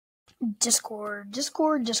Discord. Just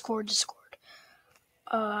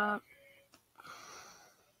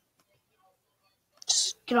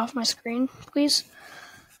get off my screen, please.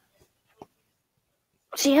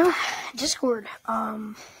 So yeah, Discord.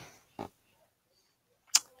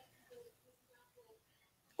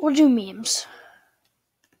 We'll do memes.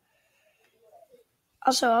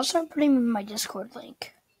 Also, I'll start putting my Discord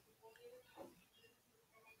link.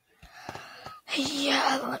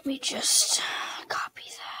 Yeah, let me just copy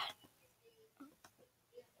that.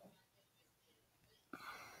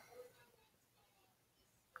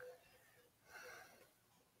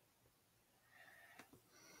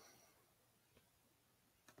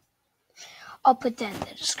 I'll put that in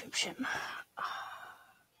the description.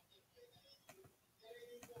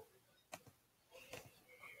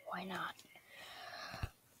 Why not?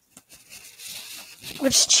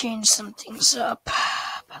 Let's change some things up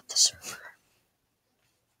about the server.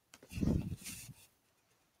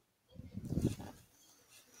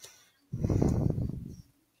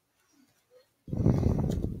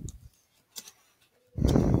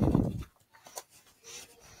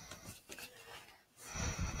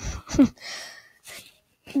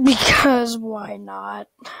 Because why not?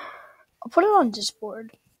 I'll put it on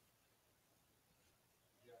Discord.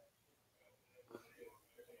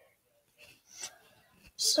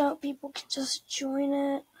 So people can just join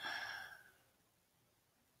it.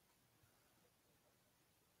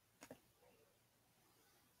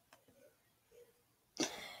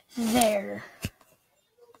 There.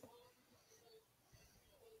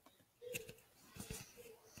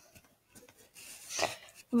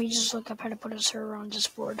 Let me just look up how to put a server on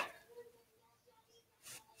Discord.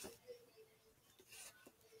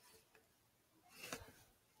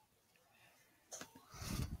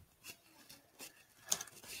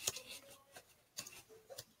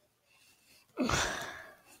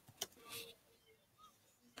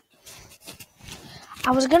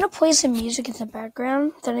 I was gonna play some music in the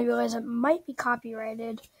background, then I realized it might be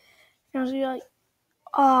copyrighted. And I was like,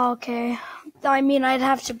 oh, okay. I mean, I'd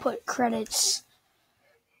have to put credits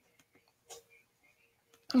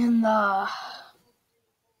in the...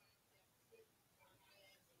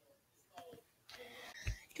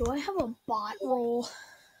 Do I have a bot role?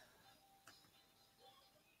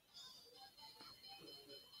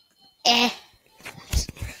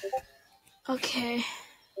 Okay.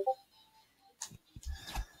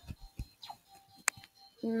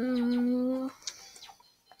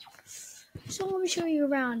 So let me show you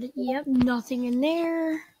around. Yep, nothing in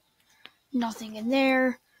there. Nothing in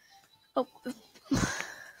there. Oh.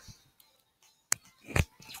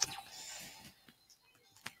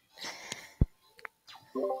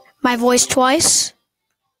 My voice twice.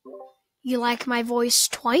 You like my voice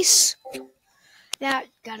twice? That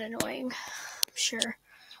got annoying. I'm sure.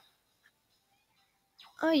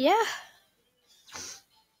 Oh, yeah.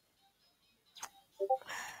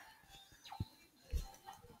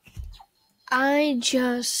 I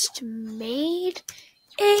just made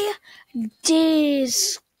a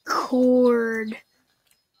Discord.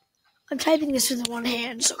 I'm typing this with one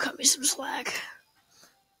hand, so cut me some slack.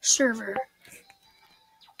 Server.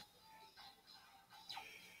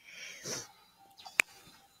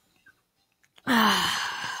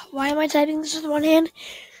 Why am I typing this with one hand?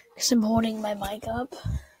 Because I'm holding my mic up.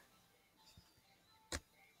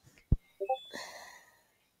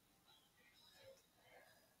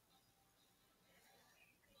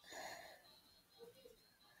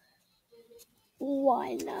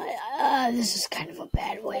 Why not? This is kind of a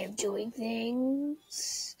bad way of doing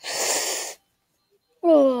things.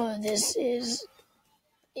 Oh, this is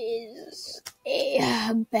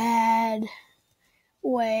a bad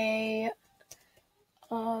way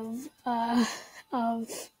of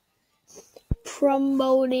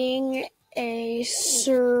promoting a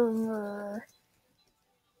server,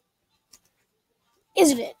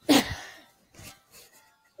 isn't it?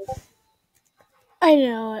 I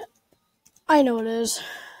know it. I know it is.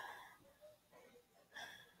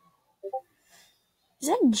 Is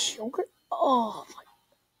that Joker? Oh my.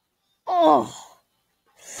 Oh.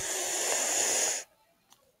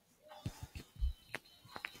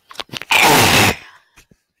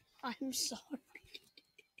 I'm sorry.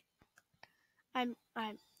 I'm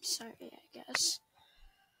sorry, I guess.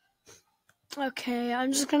 Okay,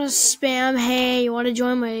 I'm just gonna spam, hey, you wanna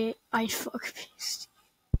join my fuck beast?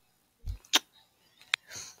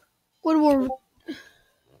 What more?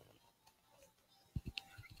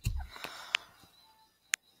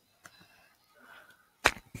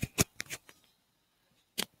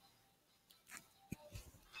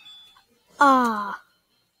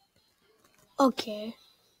 Okay.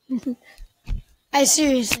 I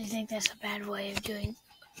seriously think that's a bad way of doing.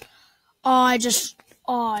 I just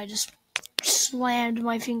slammed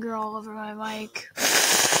my finger all over my mic.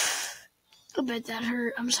 I bet that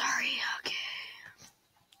hurt. I'm sorry. Okay.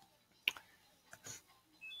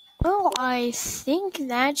 Well, I think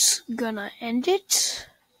that's gonna end it.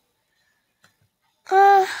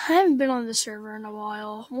 I haven't been on the server in a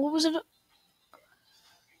while. What was it?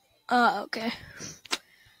 Okay.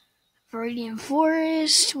 Viridian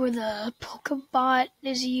Forest, where the Pokebot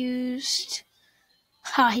is used.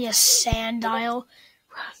 Ha, yes, Sand Isle.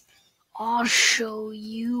 I'll show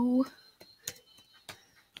you.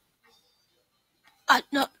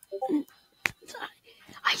 No.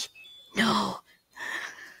 No.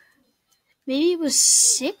 Maybe it was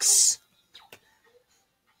 6?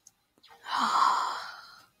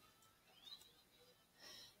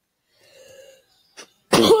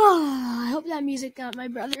 I hope that music that my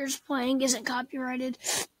brother's playing isn't copyrighted.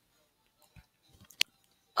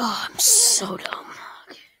 Oh, I'm so dumb.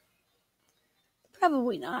 Okay.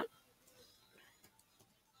 Probably not.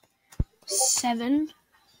 7.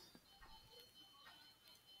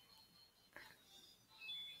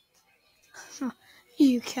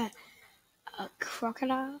 You got a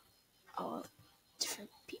crocodile. Oh, different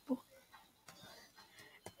people.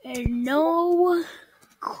 And no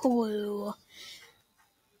clue.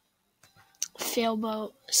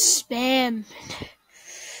 Failboat. Spam.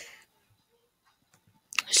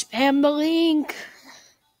 Spam the link.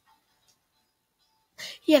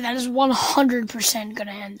 Yeah, that is 100%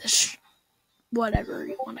 gonna end this. Whatever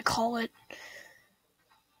you want to call it.